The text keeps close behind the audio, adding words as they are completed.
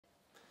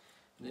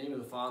In the name of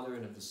the Father,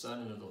 and of the Son,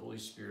 and of the Holy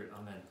Spirit.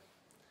 Amen.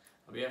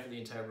 On behalf of the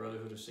entire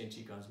Brotherhood of St.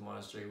 Tikhon's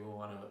Monastery, we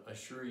want to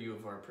assure you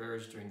of our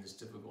prayers during this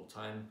difficult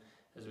time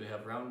as we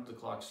have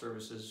round-the-clock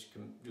services,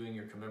 doing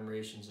your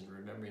commemorations and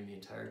remembering the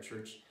entire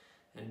church,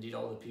 and indeed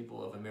all the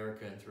people of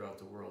America and throughout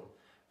the world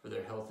for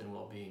their health and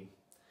well-being.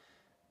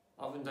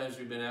 Oftentimes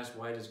we've been asked,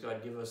 why does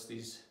God give us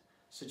these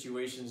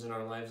situations in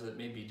our lives that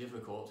may be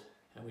difficult?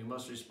 And we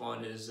must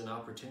respond, it is an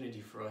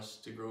opportunity for us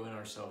to grow in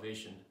our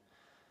salvation.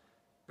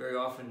 Very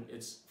often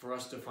it's for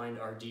us to find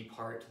our deep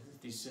heart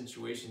that these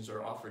situations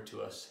are offered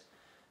to us,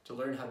 to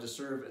learn how to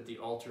serve at the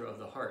altar of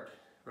the heart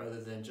rather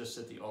than just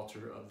at the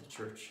altar of the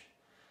church.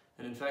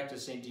 And in fact,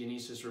 as St.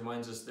 Dionysius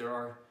reminds us, there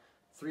are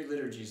 3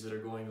 liturgies that are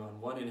going on,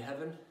 one in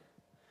heaven,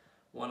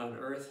 one on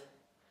earth,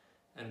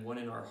 and one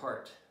in our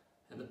heart.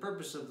 And the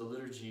purpose of the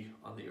liturgy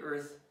on the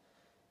earth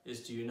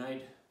is to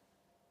unite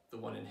the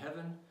one in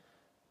heaven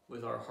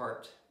with our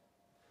heart.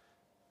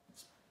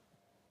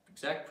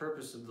 The exact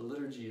purpose of the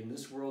liturgy in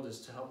this world is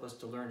to help us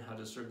to learn how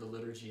to serve the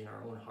liturgy in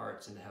our own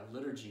hearts and to have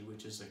liturgy,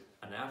 which is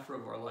an offer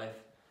of our life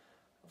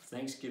of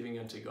thanksgiving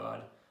unto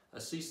God,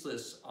 a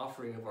ceaseless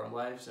offering of our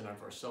lives and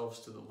of ourselves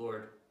to the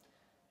Lord.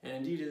 And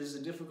indeed, it is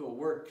a difficult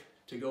work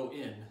to go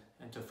in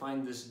and to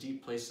find this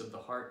deep place of the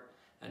heart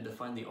and to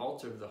find the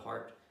altar of the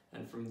heart,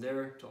 and from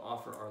there to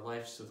offer our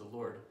lives to the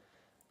Lord.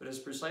 But it's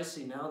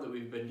precisely now that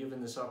we've been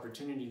given this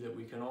opportunity that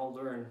we can all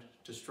learn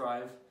to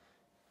strive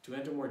to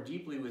enter more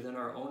deeply within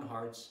our own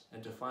hearts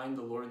and to find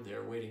the Lord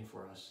there waiting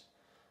for us.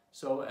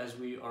 So as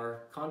we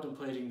are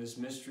contemplating this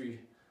mystery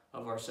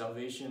of our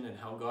salvation and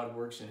how God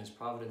works in His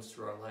providence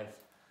through our life,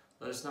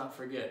 let us not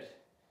forget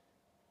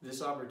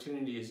this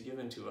opportunity is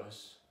given to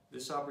us.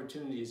 This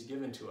opportunity is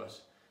given to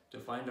us to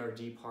find our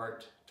deep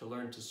heart, to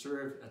learn to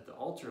serve at the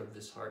altar of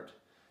this heart,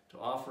 to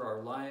offer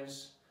our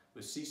lives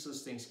with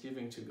ceaseless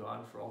thanksgiving to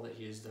God for all that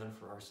He has done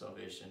for our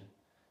salvation.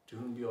 To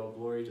whom be all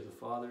glory, to the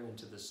Father, and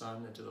to the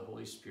Son, and to the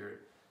Holy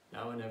Spirit,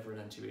 now and ever, and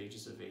unto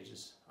ages of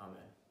ages. Amen.